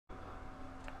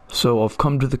So I've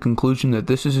come to the conclusion that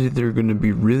this is either going to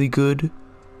be really good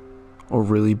or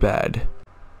really bad.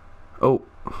 Oh,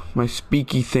 my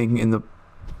speaky thing in the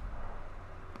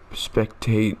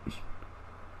spectate.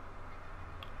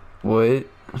 What?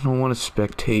 I don't want to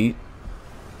spectate.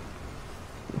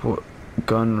 What?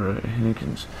 Gun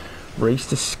Higgins. Race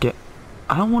to skip.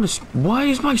 I don't want to. Why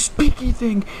is my speaky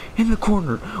thing in the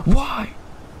corner? Why?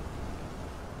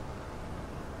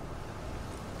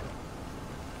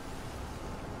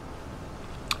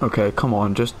 Okay, come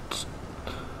on, just...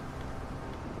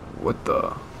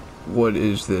 What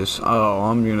is this? Oh,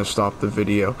 I'm gonna stop the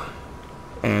video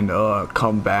and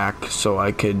come back so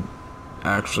I could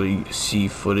actually see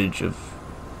footage of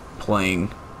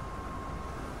playing.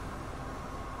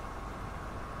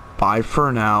 Bye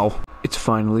for now. It's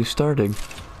finally starting.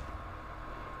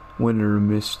 Winner,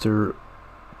 Mr.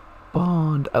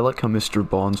 Bond. I like how Mr.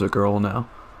 Bond's a girl now.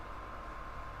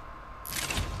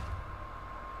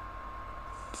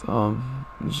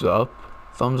 Thumbs up.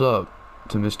 Thumbs up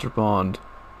to Mr. Bond.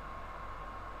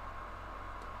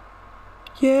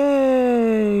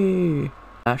 Yay!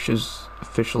 Match is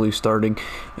officially starting,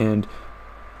 and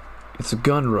it's a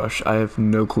gun rush. I have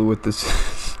no clue what this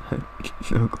is.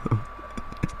 No clue.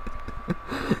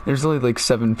 There's only like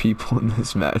 7 people in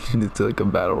this match, and it's like a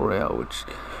battle royale, which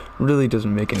really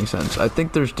doesn't make any sense. I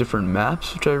think there's different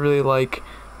maps, which I really like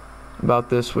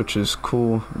about this, which is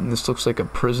cool. And this looks like a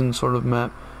prison sort of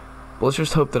map. But let's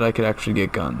just hope that I could actually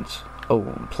get guns. Oh,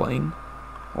 I'm playing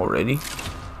already.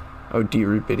 Oh,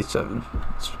 Roup 87.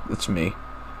 That's me.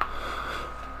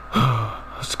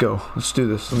 Let's go. Let's do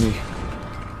this. Let me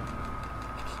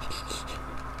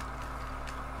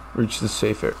reach the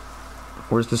safe area.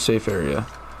 Where's the safe area?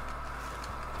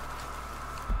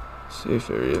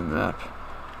 Safe area map.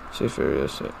 Safe area.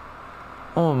 Safe.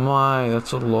 Oh my,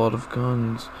 that's a lot of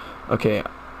guns. Okay.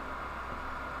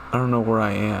 I don't know where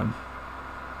I am.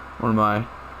 Where am I?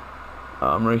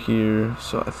 I'm right here.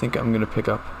 So I think I'm gonna pick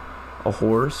up a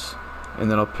horse,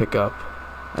 and then I'll pick up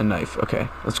a knife. Okay,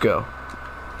 let's go.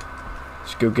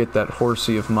 Let's go get that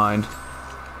horsey of mine.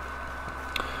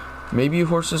 Maybe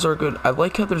horses are good. I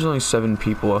like how there's only 7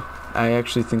 people. I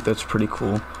actually think that's pretty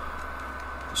cool.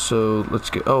 So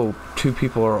let's get. Oh, 2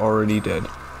 people are already dead.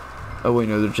 Oh wait,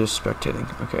 no, they're just spectating.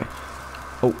 Okay.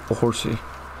 Oh, a horsey.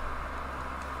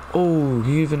 Oh,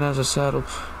 he even has a saddle.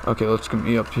 Okay, let's get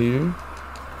me up here.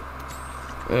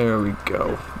 There we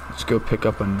go. Let's go pick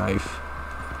up a knife.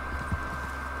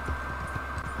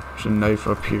 There's a knife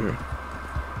up here.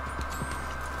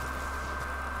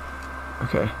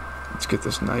 Okay, let's get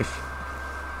this knife.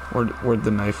 Where'd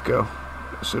the knife go?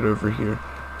 Is it over here?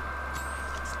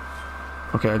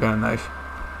 Okay, I got a knife.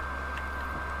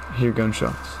 Here,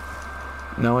 gunshots.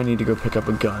 Now I need to go pick up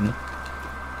a gun.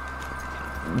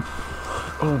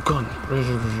 Oh, gun.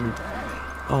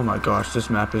 Oh my gosh, this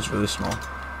map is really small.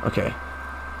 Okay.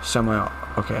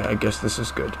 Okay, I guess this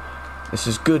is good. This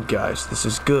is good, guys. This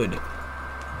is good.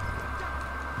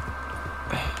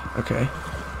 Okay.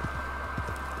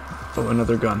 Oh,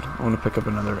 another gun. I want to pick up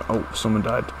another. Oh, someone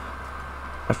died.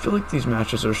 I feel like these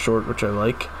matches are short, which I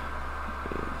like.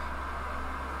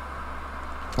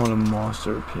 I want a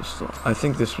monster pistol. I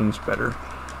think this one's better.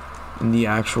 In the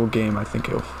actual game, I think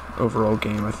overall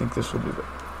game, I think this will be better.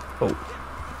 Oh.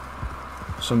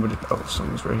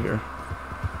 Someone's right here.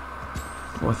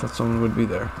 Oh, I thought someone would be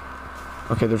there.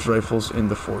 Okay, there's rifles in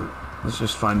the fort. Let's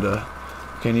just find a...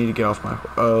 Okay, I need to get off my...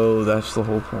 Oh, that's the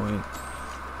whole point.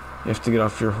 You have to get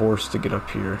off your horse to get up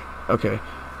here. Okay,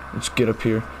 let's get up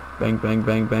here. Bang, bang,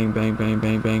 bang, bang, bang, bang,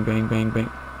 bang, bang, bang, bang, bang.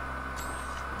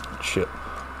 Shit.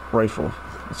 Rifle.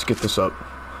 Let's get this up.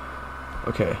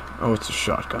 Okay. Oh, it's a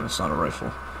shotgun. It's not a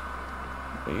rifle.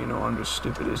 But you know, I'm just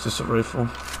stupid. Is this a rifle?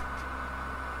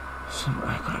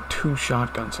 I got 2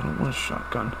 shotguns. I don't want a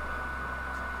shotgun.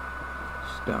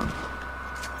 It's down.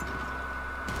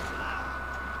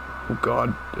 Oh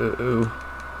god. Uh-oh.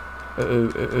 Uh-oh,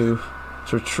 uh-oh.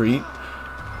 Let's retreat.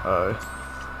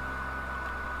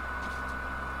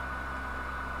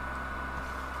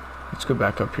 Let's go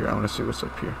back up here. I want to see what's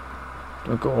up here.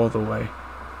 Don't go all the way.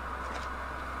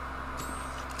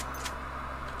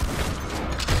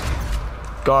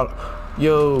 God.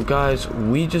 Yo, guys,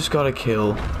 we just got a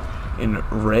kill in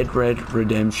Red Red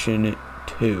Redemption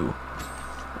 2.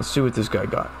 Let's see what this guy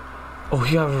got. Oh,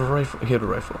 he had a rifle. He had a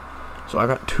rifle. So I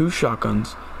got 2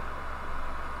 shotguns.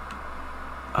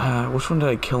 Which one did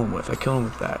I kill him with? I killed him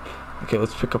with that. Okay,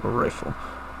 let's pick up a rifle.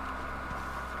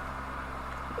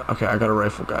 Okay, I got a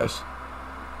rifle, guys.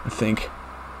 I think.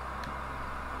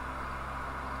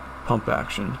 Pump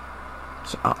action.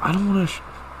 So, I don't want to...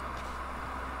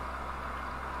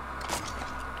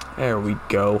 There we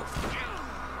go.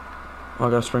 Oh, I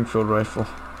got a Springfield rifle.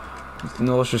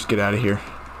 No, let's just get out of here.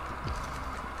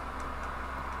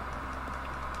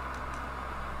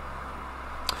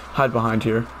 Hide behind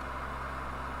here.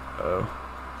 Oh.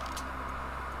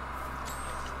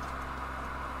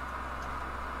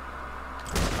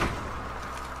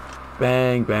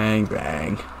 Bang, bang,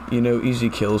 bang. You know, easy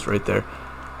kills right there.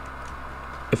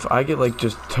 If I get, like,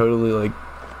 just totally, like,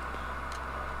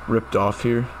 ripped off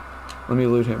here. Let me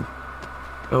loot him.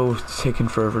 Oh, it's taking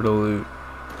forever to loot.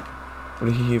 What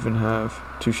did he even have?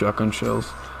 2 shotgun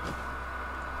shells.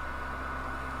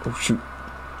 Oh, shoot.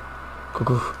 Go,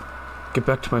 go. Get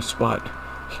back to my spot.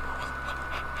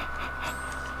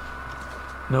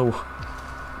 No.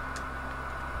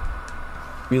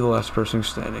 Be the last person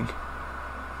standing.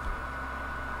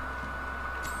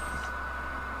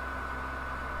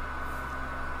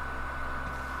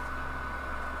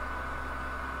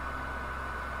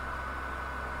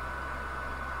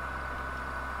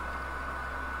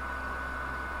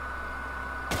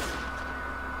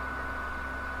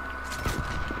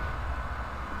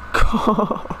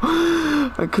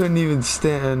 I couldn't even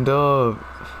stand up.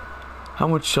 How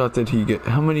much shot did he get?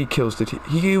 How many kills did he?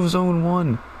 He gave his own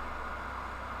one.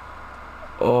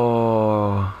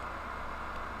 Oh.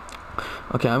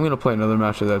 Okay, I'm gonna play another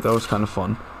match of that. That was kind of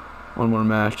fun. One more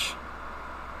match.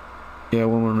 Yeah,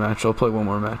 one more match. I'll play one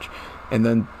more match, and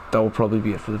then that will probably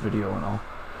be it for the video, and I'll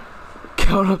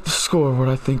count up the score. What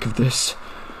I think of this.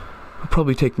 It'll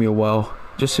probably take me a while.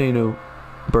 Just so you know,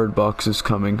 Bird Box is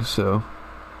coming, so.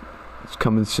 It's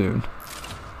coming soon.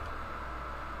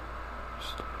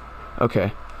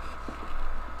 Okay.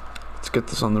 Let's get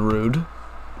this on the road.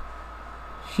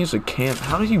 He has a can.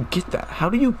 How do you get that? How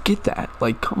do you get that?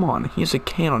 Like, come on. He has a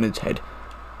can on his head.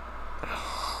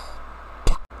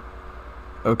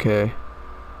 Okay.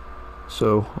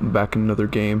 So, I'm back in another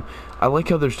game. I like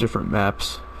how there's different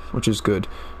maps, which is good.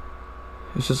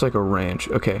 This is like a ranch.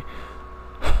 Okay.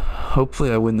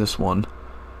 Hopefully I win this one.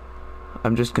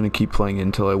 I'm just gonna keep playing it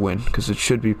until I win, because it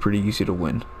should be pretty easy to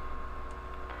win.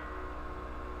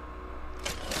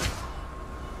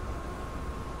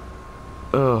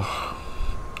 Ugh.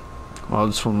 Wow,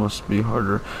 this one must be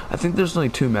harder. I think there's only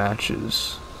 2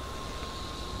 matches.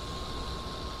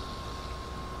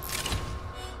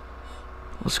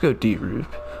 Let's go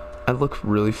D-Roup. I look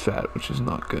really fat, which is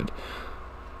not good.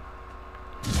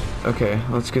 Okay,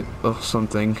 let's get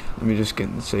something. Let me just get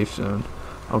in the safe zone.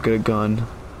 I'll get a gun.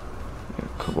 Yeah,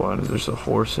 come on, there's a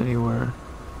horse anywhere.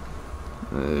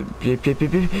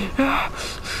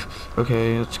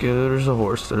 Okay, let's get. There's a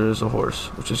horse. There is a horse,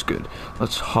 which is good.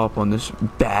 Let's hop on this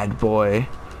bad boy.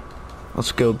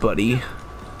 Let's go, buddy.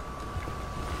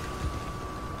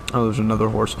 Oh, there's another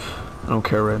horse. I don't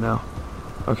care right now.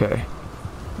 Okay,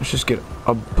 let's just get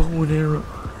a bow and arrow.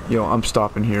 Yo, I'm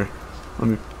stopping here. Let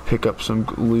me pick up some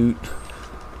loot.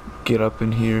 Get up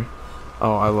in here.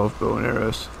 Oh, I love bow and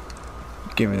arrows.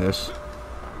 Give me this.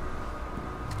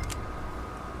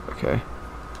 Okay.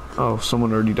 Oh,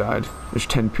 someone already died. There's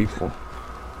 10 people.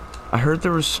 I heard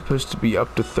there was supposed to be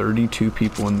up to 32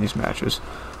 people in these matches.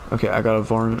 Okay, I got a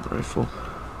varmint rifle.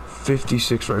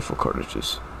 56 rifle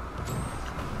cartridges.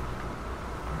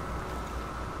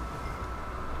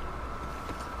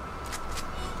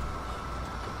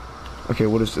 Okay,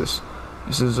 what is this?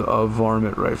 This is a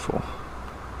varmint rifle.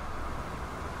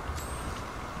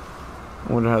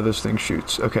 I wonder how this thing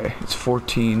shoots. Okay, it's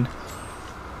 14.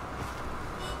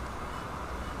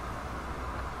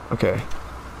 Okay.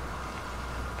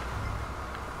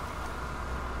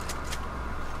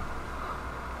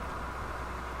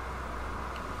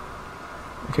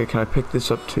 Okay, can I pick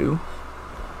this up too?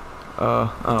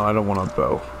 Oh, I don't want a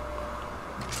bow.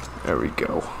 There we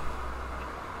go.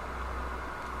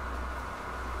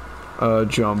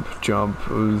 Jump.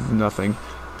 Nothing.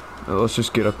 Let's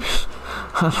just get up.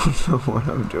 I don't know what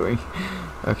I'm doing.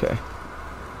 Okay.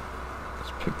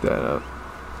 Let's pick that up.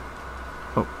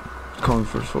 Oh, calling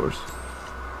for force.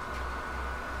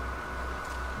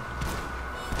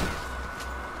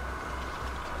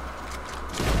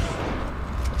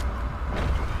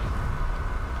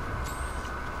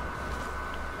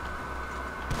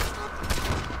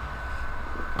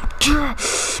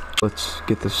 Let's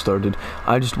get this started.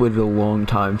 I just waited a long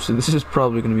time, so this is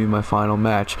probably going to be my final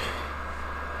match.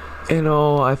 And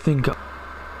I think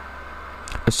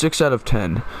a 6 out of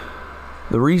 10.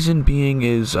 The reason being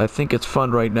is I think it's fun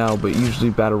right now, but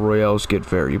usually battle royales get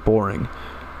very boring.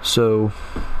 So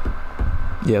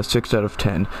yeah, 6 out of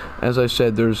 10. As I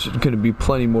said, there's going to be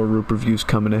plenty more Roup reviews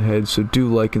coming ahead, so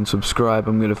do like and subscribe.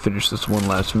 I'm going to finish this one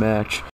last match.